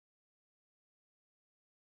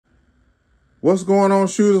What's going on,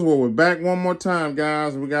 shooters? Well, we're back one more time,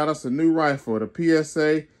 guys. We got us a new rifle, the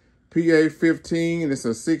PSA PA15. It's a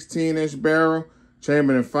 16-inch barrel,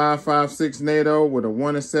 chambered in 5.56 NATO with a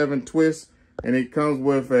 1-7 twist, and it comes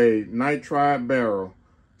with a NITRIDE barrel,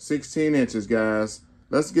 16 inches, guys.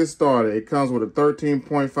 Let's get started. It comes with a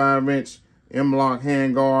 13.5-inch M-LOK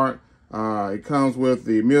handguard. It comes with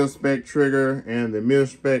the mil-spec trigger and the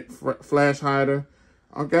mil-spec flash hider.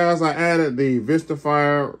 Guys, I added the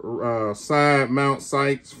Vistafire side mount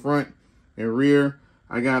sights, front and rear.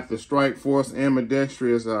 I got the Strike Force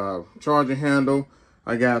ambidextrous charging handle.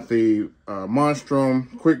 I got the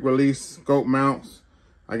Monstrum quick release scope mounts.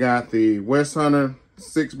 I got the West Hunter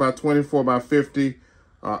 6x24x50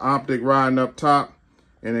 optic riding up top.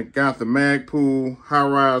 And it got the Magpul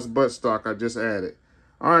high-rise buttstock I just added.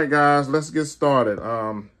 All right, guys, let's get started.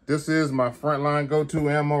 This is my frontline go-to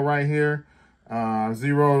ammo right here. I'm a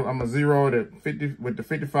zero at 50 with the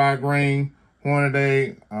 55 grain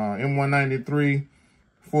Hornady M193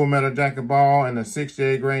 full metal jacket ball and a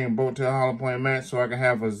 68 grain boat tail hollow point match, so I can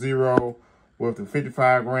have a zero with the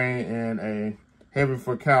 55 grain and a heavy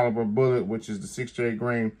foot caliber bullet, which is the 68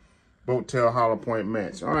 grain boat tail hollow point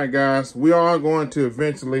match. All right, guys, we are going to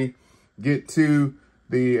eventually get to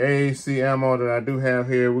the AAC ammo that I do have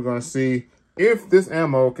here. We're going to see if this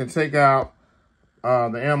ammo can take out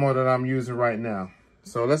the ammo that I'm using right now.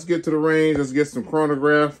 So let's get to the range. Let's get some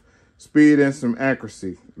chronograph speed and some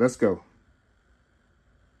accuracy. Let's go.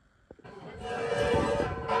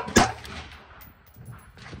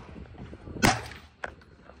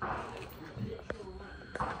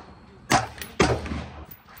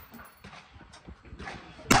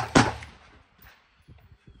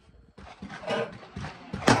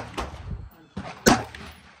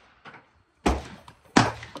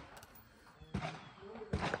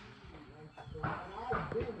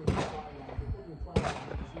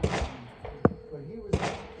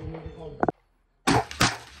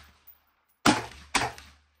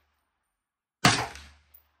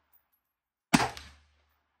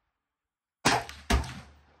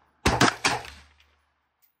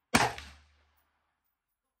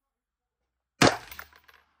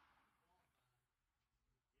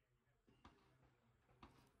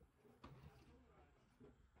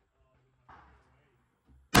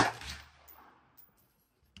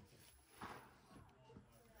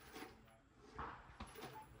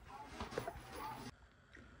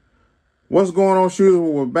 What's going on, shooters?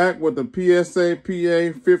 Well, we're back with the PSA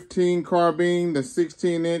PA15 carbine, the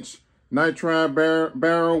 16-inch NITRIDE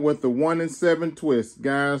barrel with the 1-7 twist.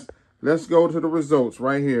 Guys, let's go to the results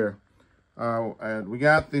right here. We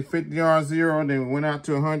got the 50-yard zero, then we went out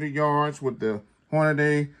to 100 yards with the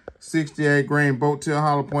Hornady 68 grain boat tail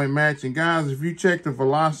hollow point match. And guys, if you check the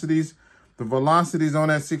velocities on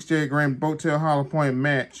that 68 grain boat tail hollow point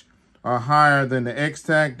match are higher than the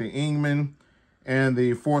X-Tac, the Ingman, and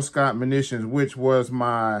the Fort Scott munitions, which was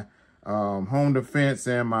my home defense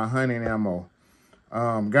and my hunting ammo.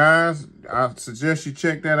 Guys, I suggest you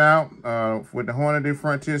check that out with the Hornady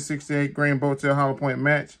Frontier 68 grain boat tail hollow point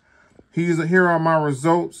match. Here are my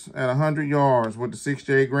results at 100 yards with the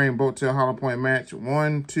 68 grain boat tail hollow point match.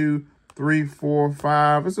 1, 2, 3, 4,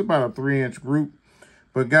 5. It's about a 3-inch group.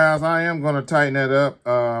 But guys, I am going to tighten that up.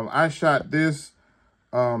 I shot this,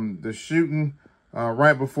 the shooting,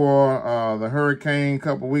 right before the hurricane a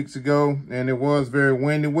couple weeks ago, and it was very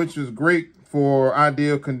windy, which is great for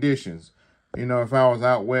ideal conditions, you know, if I was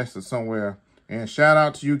out west or somewhere. And shout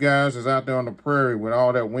out to you guys that's out there on the prairie with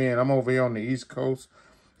all that wind. I'm over here on the East Coast,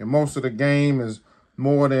 and most of the game is no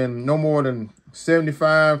more than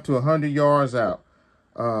 75 to 100 yards out.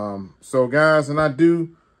 So guys, and I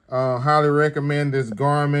do highly recommend this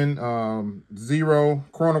Garmin Zero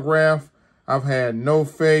chronograph. I've had no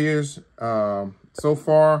failures so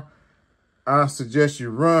far. I suggest you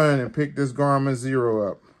run and pick this Garmin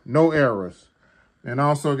Zero up. No errors. And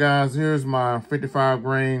also, guys, here's my 55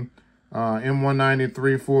 grain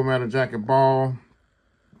M193 full metal jacket ball.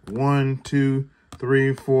 1, 2,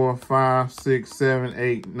 3, 4, 5, 6, 7,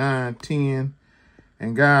 8, 9, 10.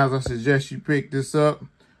 And guys, I suggest you pick this up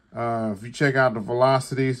if you check out the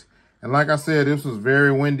velocities. And like I said, this was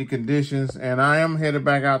very windy conditions, and I am headed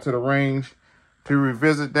back out to the range to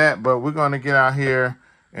revisit that, but we're going to get out here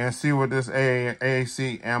and see what this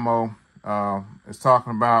AAC ammo is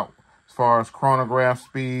talking about as far as chronograph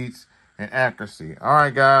speeds and accuracy. All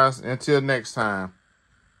right, guys, until next time,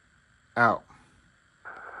 out.